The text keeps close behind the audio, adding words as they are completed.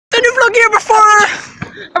vlog here before?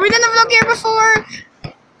 Have we done a vlog here before?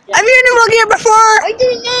 Have you done a vlog here before? I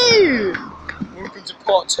don't know. Welcome to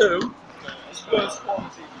part 2. It's worse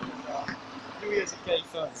quality. Who is a gay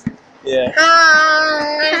fan? Yeah.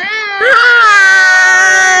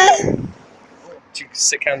 Hi! Two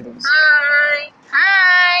sick candles. Hi.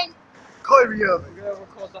 Kyrie, we're going to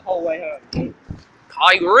record the whole way home.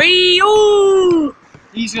 Kyrie! Ooh!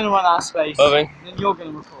 He's going to run out of space. Loving. And then you're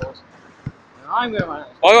going to record. And I'm going to run out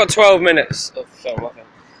of space. I got 12 minutes of film, I think.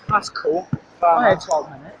 That's cool. I had 12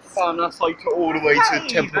 minutes. That's like all the way to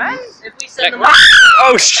Temple. If we send Look right!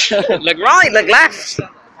 Oh shit! Look right, look left!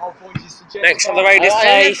 Our voices suggest Next on the radio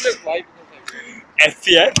place.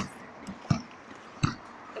 FPF.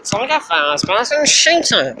 It's like a fast pass and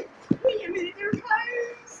shooter. Wait a minute, they're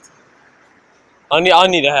closed. I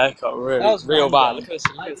need a haircut, real bad. Look at his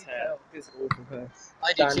hair. His awful hair.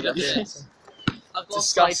 I do too, look at this. I've got a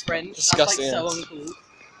side friend. Disgusting. That's like so uncool.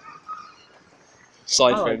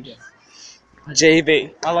 Side I friend. like it.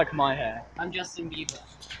 JB. I like my hair. I'm Justin Bieber.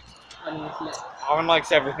 Aaron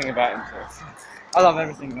likes everything about himself. I love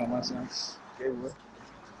everything about myself. You've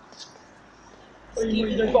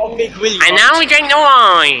got a big willy. And now we drink the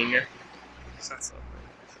wine.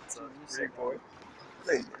 Boy.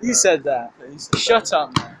 You said that. Shut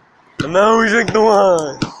up, man. And now we drink the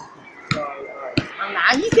wine.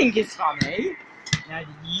 Now you think it's funny. Now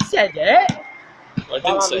you said it. I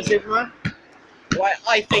didn't say it. Why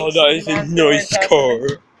I think Oh, that is a nice car.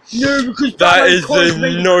 No, because That is a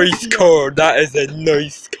nice car. That is a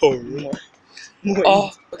nice car.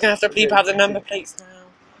 Oh, we're gonna have to bleep out the number plates now.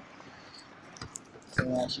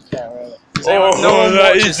 Oh,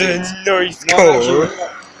 that is a nice car.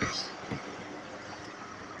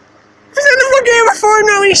 Was it the vlog here before? I'm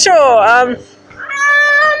not really sure.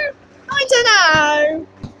 I don't know.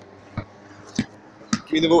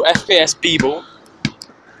 Give me the little FPS B-ball.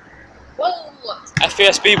 Whoa.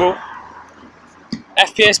 FPS B-ball.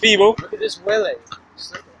 FPS B-ball. Look at this willy.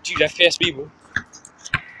 Dude, FPS B-ball.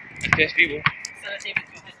 FPS B-ball.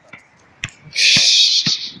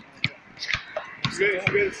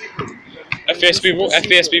 FPS B-ball.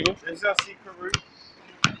 FPS B-ball. Is that secret route?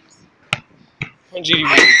 Come on,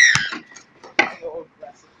 GD. Come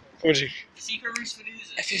on, G. Secret roots for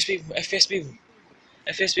losers. FPS B-ball. FPS B-ball.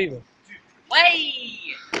 FPS B-ball. Wait.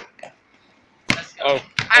 Let's go.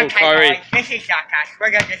 Oh, Kyrie. This is Jackass.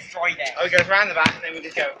 We're gonna destroy them. Oh, it goes round the back and then we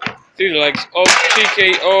just go. Through the legs. Oh,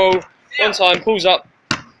 cheeky. Oh, one time. Pulls up.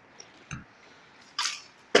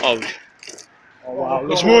 Oh. Oh, wow.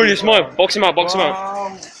 It's mine. It's mine. Box him out. Box him out.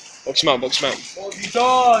 Wow. Box him out. Box him out. What have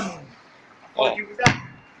you done? Oh.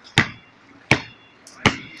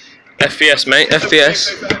 FPS, mate. FPS.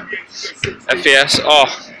 FPS. Oh.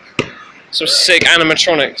 Some sick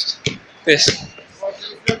animatronics. This.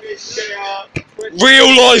 Real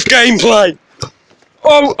life gameplay.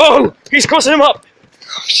 Oh, oh. He's crossing him up.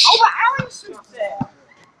 Oh, but Aaron's there.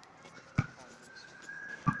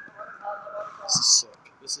 This is sick.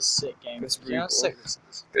 This is sick game. This Yeah, rude sick boy. this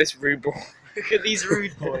is. This rude boy. Look at these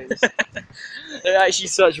rude boys. They're actually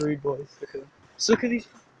such rude boys. Look at them. Look at these.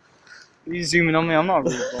 Are you zooming on me? I'm not a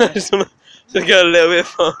rude boy. Just want to get a little bit of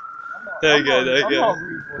fun. There you go, there you I'm go. not a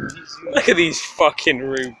rude boy. You zoom Look at these fucking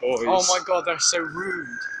rude boys. Oh my god, they're so rude.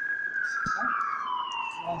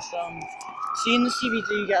 Yes, see, in the CBD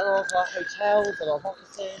you get a lot of hotels, a lot of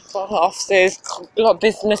offices. A lot of offices, a lot of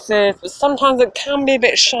businesses, but sometimes it can be a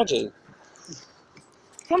bit shoddy.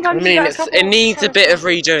 Sometimes I mean, it needs a bit of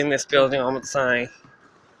redoing, this building, I would say.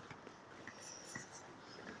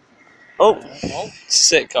 Oh,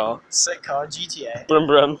 sick car. Sick car, GTA. Brum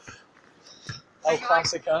brum. Oh,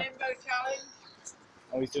 classic car. Limbo challenge.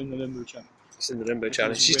 Oh, he's doing the limbo challenge. She's in the limbo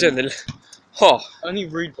challenge. She's doing the. Oh, Only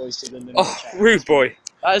rude boys do the limbo oh, challenge. rude boy.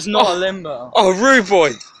 That is not Oh. a limbo. Oh, rude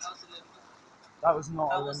boy. That was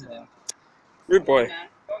not a limbo. Rude boy.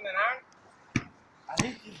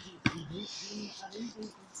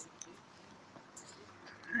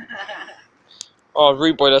 Oh,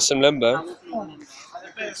 rude boy does some limbo.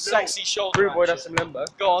 Sexy shoulder. Rude boy does some limbo.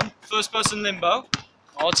 Go on, first person limbo.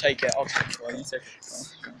 I'll take it. I'll take it. You take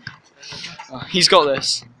it. Oh, he's got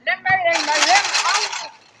this. Limbo, limbo,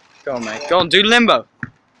 limbo. Go on, mate. Go on, do limbo.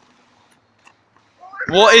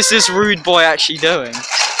 What is this rude boy actually doing?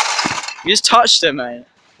 You just touched it, mate.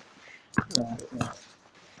 Yeah, yeah.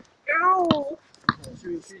 Ow.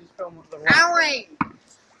 Owie.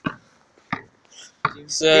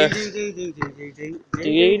 So,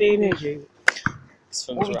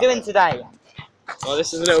 What are we doing today? oh,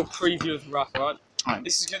 this is a little preview of the rap, right? Alright.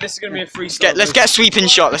 This is gonna be a freestyle. Let's get a sweeping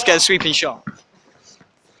shot. Let's get a sweeping shot.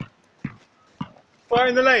 Fire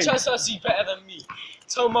in the lane. Just as you better than me.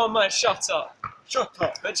 Tell my man, shut up. Shut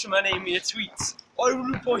up. Mention my name in your tweets. Oh,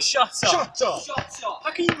 rude boy, shut up. Shut up. Shut up.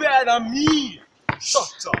 How can you be better than me?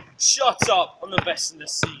 Shut up. Shut up. I'm the best in the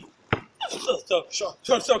scene. Shut up.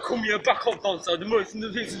 Shut up. Call me a backup dancer. The most in the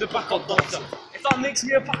vid is the backup dancer. If that makes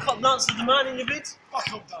me a backup dancer, the man in your vid,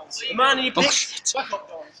 backup dancer. The man in your pics, backup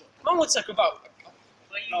dancer. Man would talk about.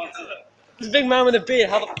 The big man with a beard.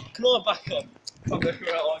 How the can I back up? Can't go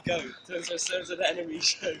where I go. Turns to the enemy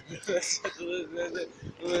show.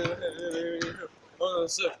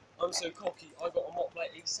 I'm so cocky. I got a mop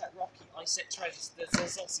like set Rocky. I set Travis. There's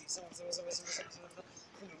Zossie.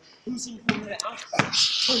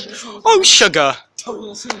 Oh, sugar.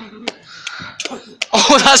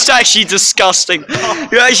 Oh, that's actually disgusting.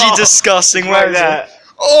 You're actually disgusting. Where is it?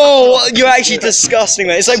 Oh, you're actually disgusting,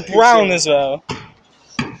 mate. It's like brown as well.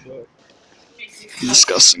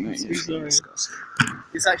 Disgusting, mate. Disgusting.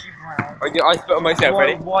 It's actually brown. I spit on myself.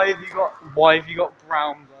 Ready? Why have you got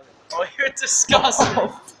brown blood? Oh, you're disgusting.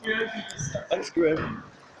 That's grim.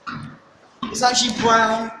 It's actually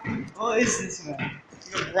brown. What is this, man?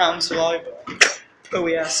 You got brown saliva. Oh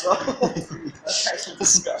yeah, that's actually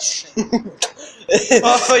disgusting.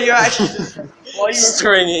 Oh, you're actually disgusting. Why are you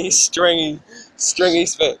stringy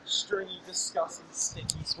spit. stringy, disgusting,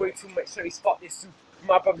 sticky spit? Wait till my cherry spot this soup.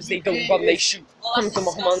 My brothers, they don't run, they shoot.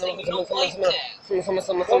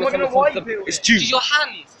 It's due. Your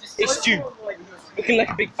hands. It's due. Looking like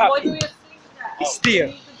a big fat poo. It's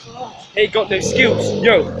Theo. He ain't got no skills.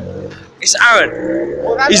 Yo, it's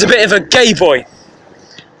Aaron. He's a bit of a gay boy.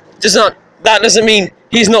 That doesn't mean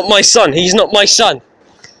he's not my son. He's not my son.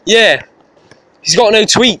 Yeah. He's got no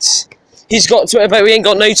tweets. He's got Twitter, but he ain't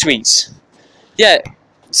got no tweets. Yeah.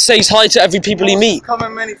 Says hi to every people he meets. Come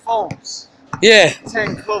in many forms. Yeah.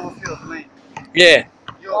 10 Cloverfield Lane. Yeah.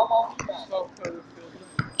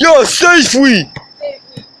 Yo, safely.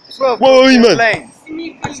 12 Cloverfield Lane.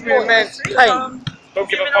 Don't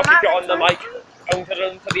give a fuck if you're on the mic. I'm to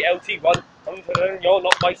the LT one. You're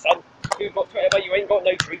not my son. You've got Twitter, but you ain't got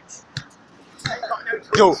no tweets.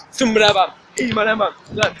 Yo, somebody about he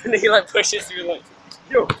like pushes you like,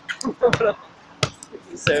 yo.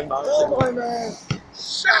 It's so embarrassing. Oh my man,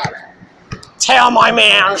 shut up. Tell my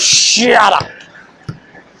man, shut up.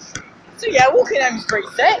 So yeah, walking home's pretty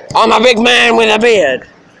sick. I'm a big man with a beard.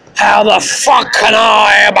 How the fuck can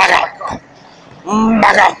I back up?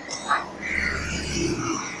 Back up.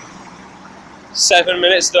 7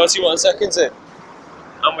 minutes, 31 seconds in.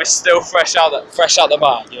 And we're still fresh out the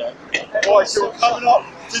bar, you know. Right, so we're coming up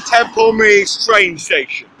to Temple Meads train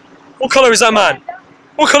station. What colour is that man?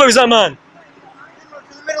 What colour is that man?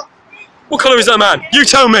 What colour is that man? You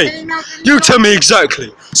tell me. You tell me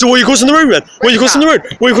exactly. So what are you crossing the road, man? What are you crossing the road?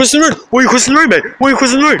 What are you crossing the road? What are you crossing the road, mate? What are you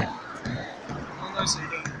crossing the road?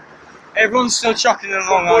 Everyone's still chucking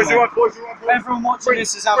along, aren't they? Everyone watching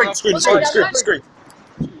this is having a Screen.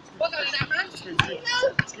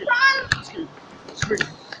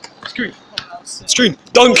 Screen.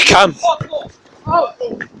 Dunk cam.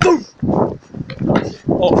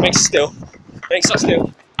 Oh, makes still. Makes that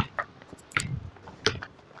still.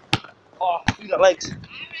 Oh, look at that legs.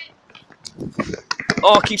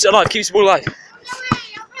 Oh, keeps it alive. Keeps the ball alive.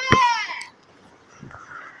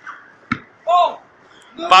 Oh!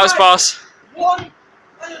 No Bounce pass. 1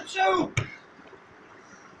 and 2.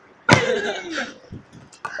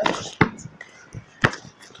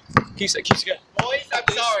 Keeps it going. Boys, I'm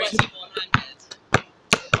sorry.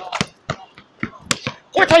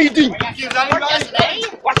 What are you doing? What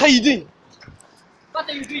are you doing? What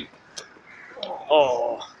are you doing?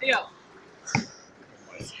 Oh, Theo.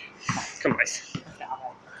 come on.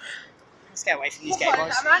 Let's get away from these gay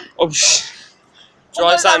boys. Oh,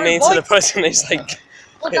 drives that mean to the person who's like.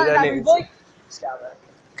 What's that, that boy?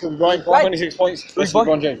 Kobe Bryant, 26 points. Versus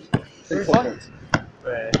LeBron James. 34 points.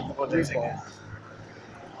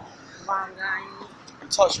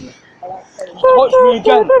 Touch me. Touch me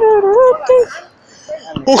again.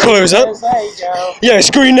 What colour is that? Yeah, it's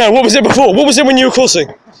green now. What was it before? What was it when you were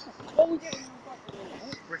crossing?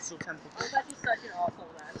 Bristol Temple. I was actually such an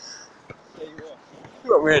arsehole then.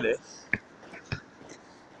 Not really. I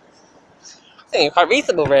think you're quite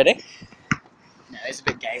reasonable, really. No, it's a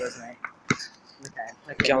bit gay, wasn't it?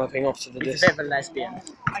 Okay. Galloping off to the He's a distance. bit of a lesbian.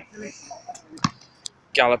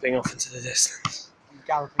 Galloping off into the distance. I'm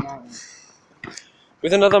galloping out.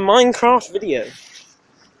 With another Minecraft video.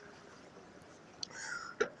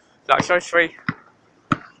 Dark Souls 3.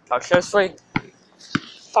 Dark Souls 3.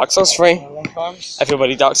 Dark Souls 3.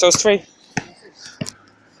 Everybody, Dark Souls 3.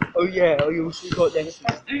 Oh yeah, oh you also got Dennis.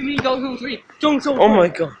 Do me Dark Souls 3. Dark Souls 3. Oh my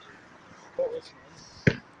god.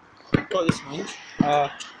 Got this one.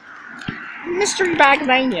 Mystery Bag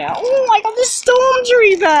Mania. Oh, I got the Storm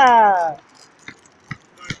Dreamer.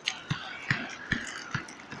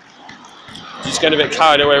 getting a bit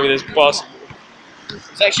carried away with his boss.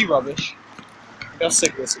 It's actually rubbish. Got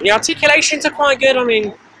sick of this. The articulations are quite good. I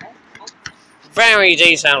mean, very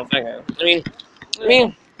detailed figure. I mean,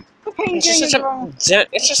 it's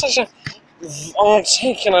just such a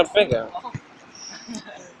articulate figure.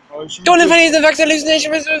 Don't invade the vector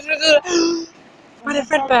hallucination with a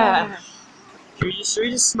Fredbear. Should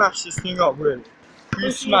we just smash this thing up, really? Can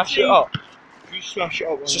you smash it up? Can you smash it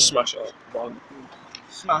up? Let's just smash it up. Come on.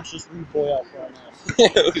 Smash this rude boy up right now.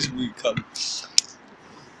 Look at this rude cunt.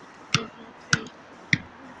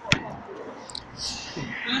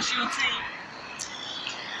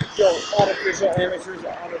 Yo, artificial amateurs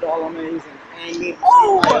are $100 amazing. And they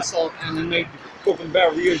assault and then make fucking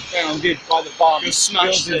barriers bounded by the bomb. You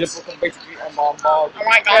smash this. Basically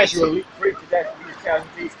alright guys. Casually, free cadet, these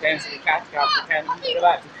casualties, cancel the cat, pretend,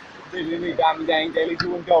 TheLads. Daily gang, daily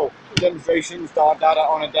do and go. Demonstrations, start data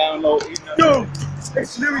on a download. No!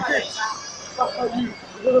 It's Louis Dix! Fuck you,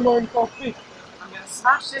 you're the morning coffee. I'm gonna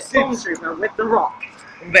smash this stormtrooper with the rock.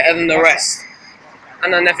 I'm better than the rest.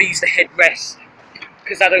 And I never use the headrest.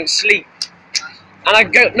 Because I don't sleep. And I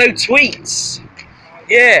got no tweets.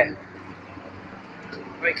 Yeah.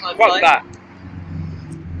 Fuck that.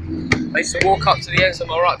 I used to walk up to the ends of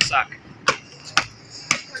my rucksack.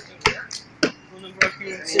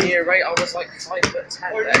 Yeah, right, I was like 5'10",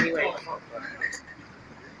 but anyway, fuck that.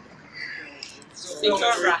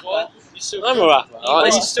 I'm a rapper.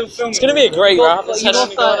 It's gonna be a great rap. You're a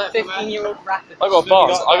 15-year-old rapper. I got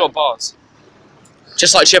bars. I got bars.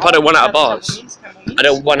 Just like Chip, I don't run out of bars. I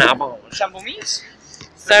don't run out of bars.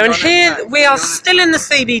 So in here, we are still in the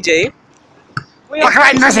CBD. We are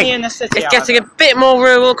currently in the city. It's getting a bit more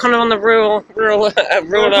rural, kind of on the rural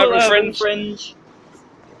urban fringe.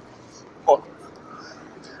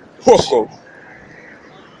 Oh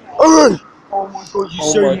my god, you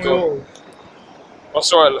so old.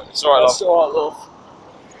 It's alright, It's alright, love.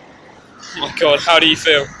 Oh my god, how do you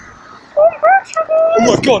feel? Oh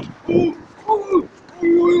my god!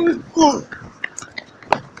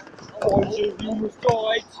 Oh, you almost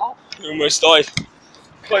died. You almost died.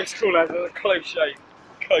 Close call, a close shave.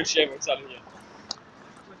 Close shave, I'm telling you.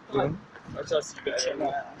 Yeah. I trust you better.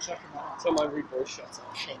 Tell my rude boy shut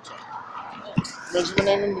up. Shut up. Remember the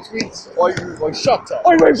name in the tweets? Rude boy shut up.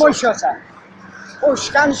 Rude boy shut up. Oh,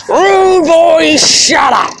 Skanska. Rude boy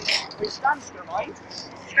shut up! Skanska, right?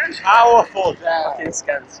 Powerful, damn. Fucking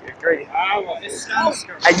Skanska, great. It's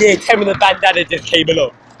Skanska. And yeah, Tim with the bandana just came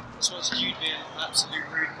along. So it's you being an absolute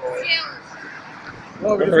rude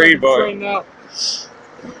boy. Rude boy. Now.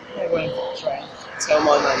 They're waiting for the train. Tell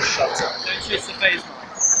my man shut up. Don't chase the phase, man.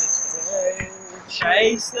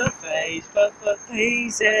 Chase the phase for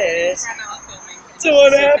phases.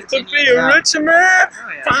 Don't have to be a rich man.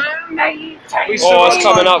 Oh, it's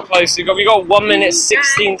coming up close. We got 1 minute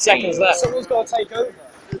 16 seconds left. Someone's got to take over.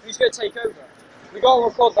 Who's going to take over? We got to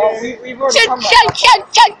record that. We've already come back.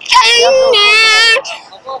 I've got an hour.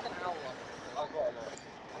 I've got a lot.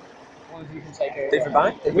 One of you can take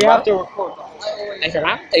over. We have to record that.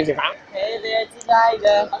 Hey there,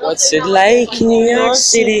 Tiger. What's it like in New York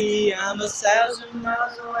City? I'm 1,000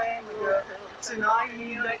 miles away, girl. Tonight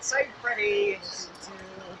you look so pretty.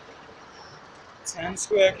 Times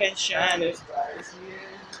Square can shine as bright as you.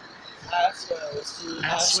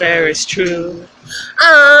 I swear it's true.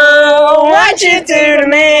 Oh, what you do to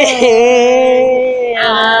me?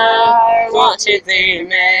 Oh, what you do to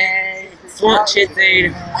me? What you do to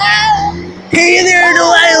me? Hey there,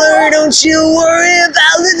 Delilah, don't you worry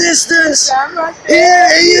about the distance.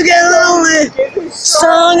 Yeah, you get lonely.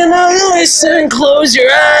 Song another listen, close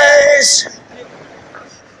your eyes.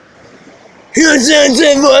 Your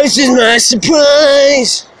tender voice is my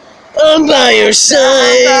surprise. I'm by your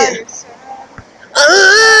side.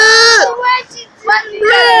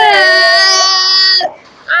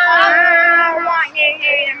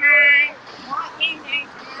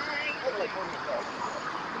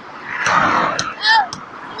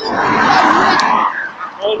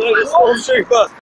 Oh no, the stormtrooper!